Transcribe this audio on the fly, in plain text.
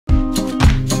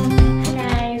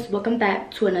welcome back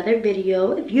to another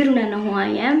video. If you do not know who I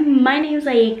am, my name is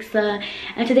Aixa,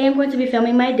 and today I'm going to be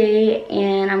filming my day,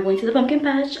 and I'm going to the pumpkin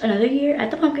patch, another year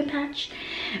at the pumpkin patch,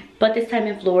 but this time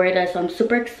in Florida, so I'm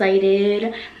super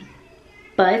excited.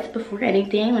 But before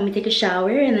anything, let me take a shower,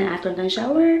 and then after I'm done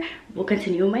shower, we'll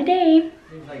continue with my day.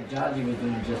 Seems like Jaji was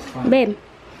doing just fine. Babe,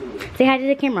 say hi to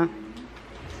the camera.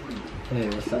 Hey,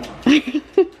 what's up?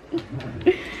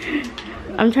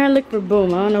 I'm trying to look for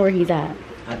Boom. I don't know where he's at.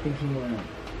 I think he went up.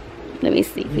 Let me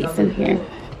see if he's in here.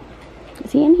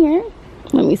 Is he in here?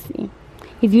 Let me see.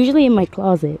 He's usually in my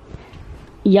closet.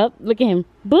 Yup, look at him.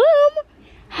 Boom!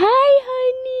 Hi,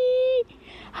 honey!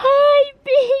 Hi,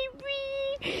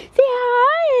 baby! Say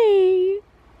hi!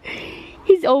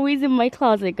 He's always in my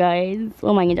closet, guys.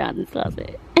 Well, mine and Jonathan's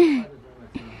closet.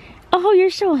 Oh,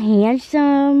 you're so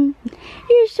handsome.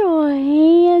 You're so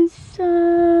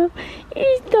handsome.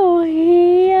 You're so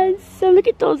handsome. Look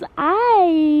at those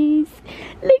eyes.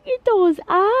 Look at those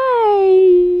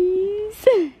eyes.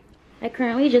 I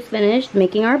currently just finished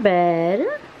making our bed.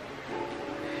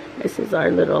 This is our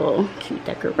little cute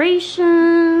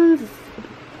decorations.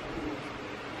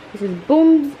 This is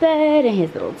Boom's bed and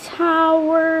his little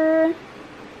tower.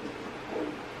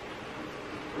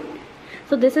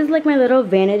 So this is like my little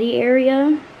vanity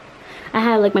area. I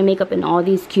have like my makeup in all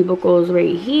these cubicles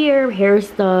right here, hair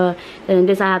stuff. Then in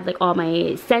this I have like all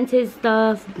my scented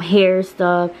stuff, hair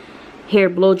stuff, hair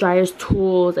blow dryers,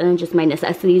 tools, and then just my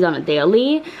necessities on a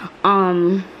daily.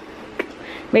 Right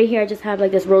here I just have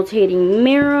like this rotating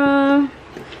mirror.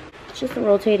 It's just a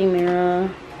rotating mirror.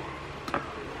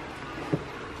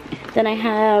 Then I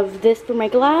have this for my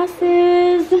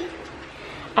glasses.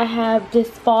 I have this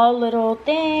fall little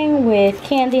thing with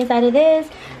candy inside of this,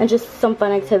 and just some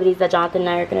fun activities that Jonathan and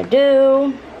I are gonna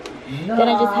do. No. Then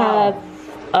I just have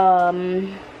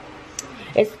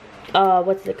it's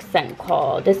what's the scent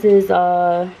called? This is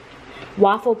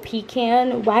waffle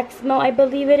pecan wax melt, I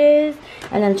believe it is.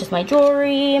 And then just my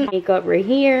jewelry, makeup right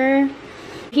here.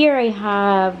 Here I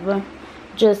have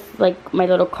just like my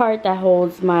little cart that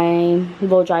holds my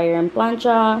blow dryer and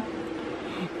plancha.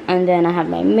 And then I have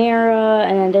my mirror,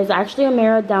 and then there's actually a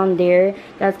mirror down there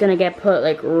that's gonna get put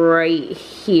like right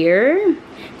here,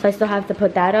 so I still have to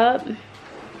put that up.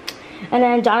 And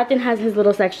then Jonathan has his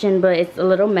little section, but it's a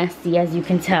little messy, as you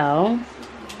can tell.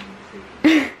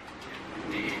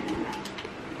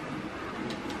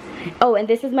 Oh, and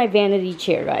this is my vanity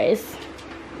chair, guys.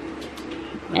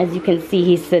 As you can see,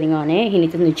 he's sitting on it. He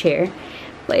needs a new chair.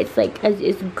 But it's like,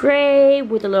 it's gray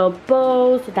with a little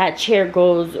bow, so that chair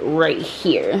goes right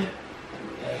here.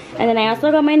 And then I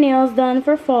also got my nails done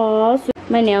for fall. So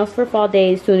my nails for fall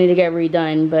days still need to get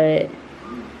redone, but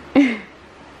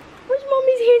what's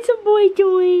mommy's handsome boy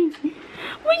doing?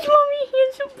 What's mommy's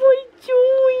handsome boy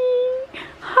doing?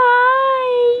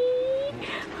 Hi.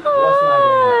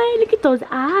 Hi. Look at those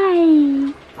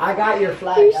eyes. I got your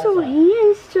flag. You're so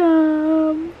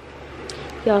handsome.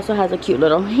 He also has a cute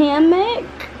little hammock.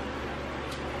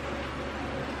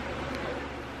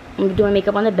 I'm doing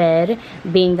makeup on the bed,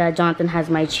 being that Jonathan has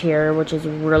my chair, which is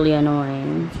really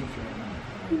annoying.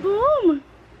 Boom!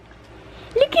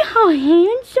 Look at how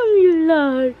handsome you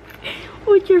look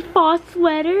with your fall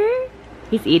sweater.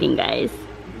 He's eating, guys.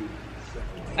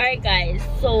 Alright guys,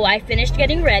 so I finished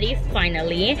getting ready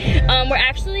finally.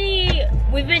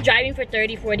 We've been driving for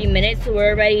 30-40 minutes, so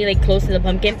we're already like close to the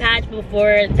pumpkin patch.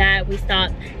 Before that, we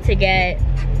stopped to get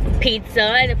pizza,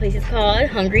 and the place is called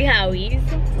Hungry Howie's.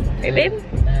 Right, babe?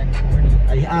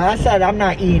 I said I'm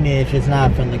not eating it if it's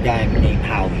not from the guy named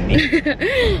Howie.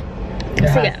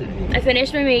 So yeah, I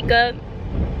finished my makeup.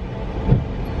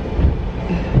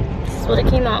 This is what it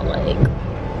came out like.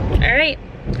 Alright.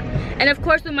 And of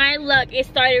course, with my luck, it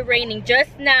started raining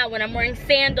just now when I'm wearing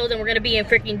sandals and we're gonna be in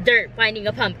freaking dirt finding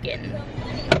a pumpkin.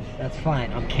 That's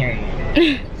fine, I'm carrying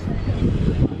it.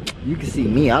 You can see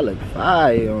me, I look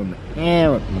fire on the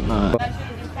camera.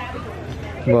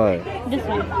 What? This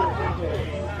one.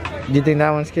 Do you think that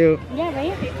one's cute? Yeah,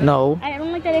 right? No. I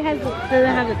don't like that it doesn't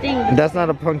have the thing. That's not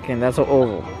a pumpkin, that's an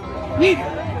oval.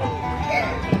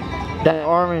 That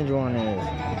orange one is.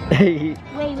 Wait,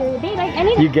 babe, I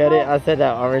need You get it? I said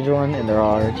that orange one and they're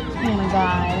orange. Oh my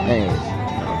god. Anyways.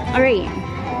 Alright.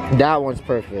 That one's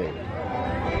perfect.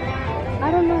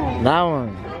 I don't know. That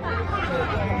one.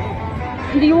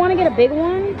 Do you want to get a big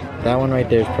one? That one right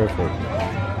there is perfect.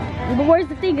 But where's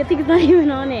the thing? The thing's not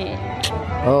even on it.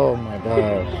 Oh my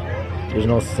gosh. There's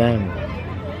no scent.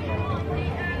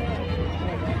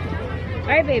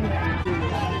 Alright, babe.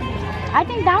 I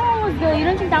think that one was good. You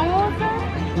don't think that one was good?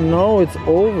 No, it's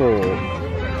oval.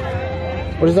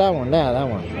 What is that one? That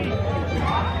one.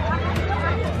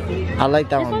 I like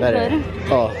that one better.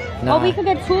 Good. Oh, no. Oh, we could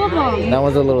get 2 of them. That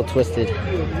one's a little twisted.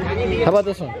 How about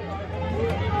this one?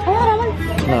 Oh, that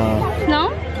one's... No.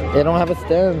 No? They don't have a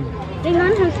stem. They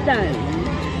don't have stems.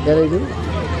 Yeah, they do.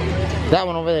 That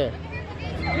one over there.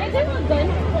 Yeah, this one's good.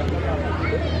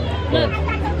 Look.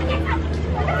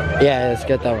 Yeah, let's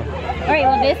get that one. Alright,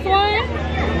 well this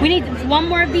one, we need 1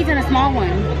 more of these and a small one.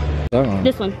 That one.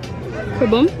 This one. For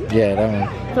boom? Yeah, that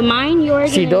one. So mine,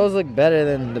 yours. See, those look better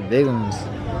than the big ones.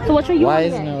 So what's your you? Why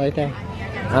isn't it like that?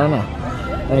 I don't know.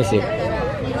 Let me see.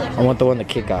 I want the one to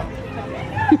kick out.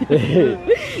 Let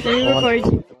me record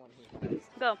you.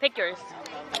 Go, pick yours.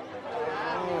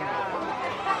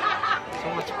 So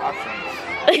much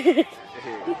options.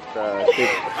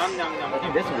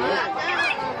 This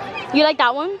one. You like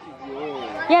that one?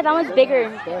 Yeah, that one's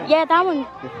bigger. Yeah, that one.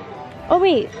 Oh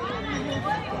wait.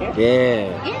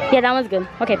 Yeah. Yeah, that one's good.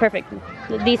 Okay, perfect.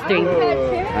 These 3.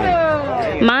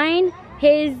 Mine,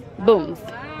 his, booms.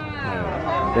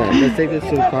 Yeah, let's take this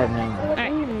to the car now.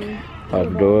 Alright. I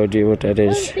have no idea what that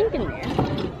is.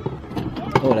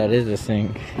 Oh, that is a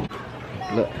sink.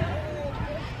 Look.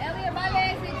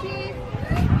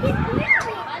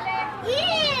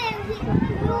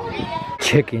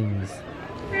 Chickens.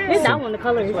 Where's that one, the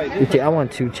colors? I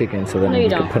want 2 chickens so then No, we you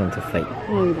can don't. put them to fight.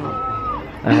 No, you don't.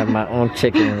 I have my own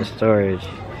chicken in storage.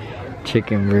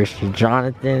 Chicken versus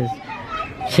Jonathan's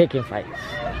chicken fights.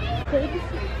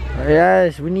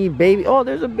 Yes, we need baby. Oh,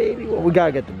 there's a baby one. We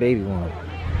gotta get the baby one.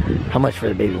 How much for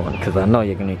the baby one? Because I know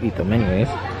you're gonna eat them anyways.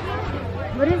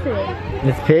 What is it?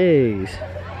 It's pigs.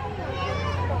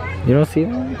 You don't see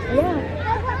them? Yeah.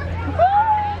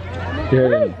 You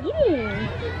heard What are them? they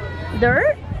eating?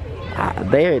 Dirt?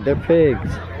 They're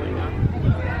pigs.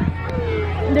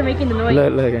 They're making the noise.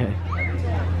 Look.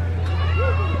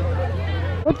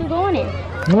 What you doing it?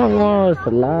 No, it's a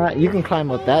lot. You can climb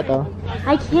up that though.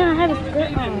 I can't. I have a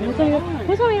skirt on. Who's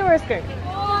want me to wear a skirt?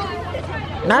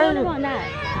 Not I want that.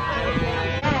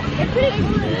 It's pretty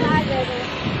cool.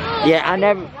 Yeah,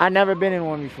 I never been in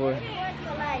one before.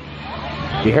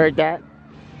 You heard that?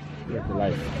 You have to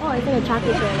like. Oh, it's like a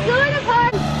chocolate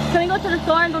shell. Can we go to the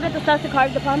store and go get the stuff to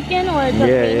carve the pumpkin or to paint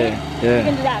it? Yeah. We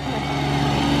can do that.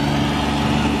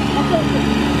 Come on. Let's go.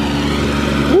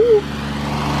 Woo.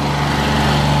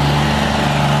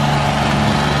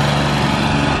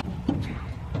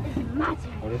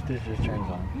 What if this just turns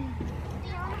on?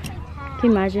 Can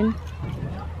you imagine?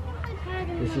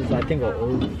 This is, I think, an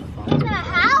old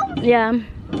House? Yeah,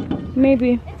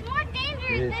 maybe. It's more dangerous.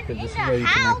 It is, because this is where you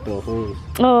connect the hose.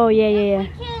 Oh, yeah.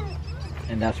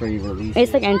 And that's where you release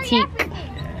It's it. like antique.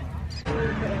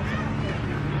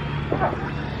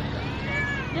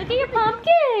 Look at your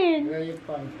pumpkin. Where are your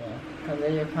pumpkin? Come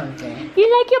where your pumpkin? You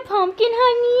like your pumpkin,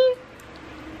 honey?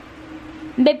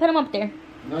 They put him up there.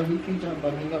 No, he can jump,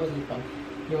 but he knows his pumpkin.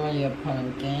 You want your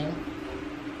pumpkin?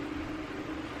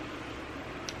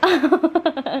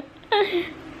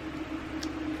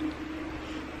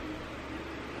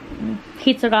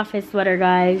 He took off his sweater,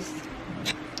 guys.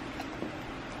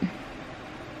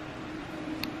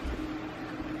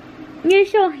 You're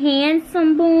so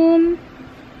handsome, Boom.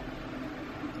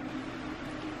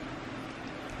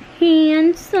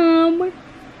 Handsome.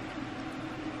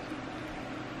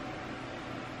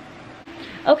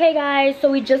 Okay guys, so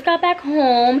we just got back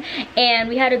home and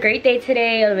we had a great day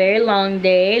today, a very long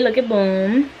day. Look at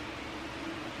Boom.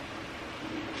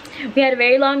 We had a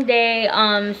very long day,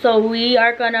 so we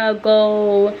are gonna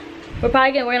go, we're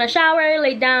gonna shower,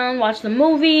 lay down, watch the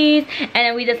movies, and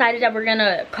then we decided that we're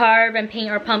gonna carve and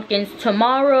paint our pumpkins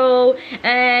tomorrow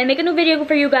and make a new video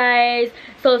for you guys,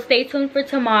 so stay tuned for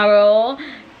tomorrow.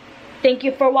 Thank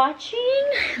you for watching.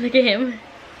 Look at him.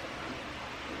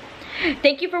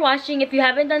 Thank you for watching. If you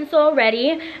haven't done so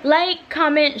already, like,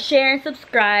 comment, share, and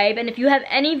subscribe. And if you have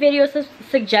any video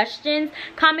suggestions,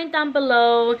 comment down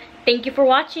below. Thank you for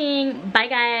watching. Bye,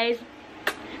 guys.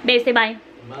 Babe, say bye.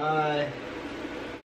 Bye.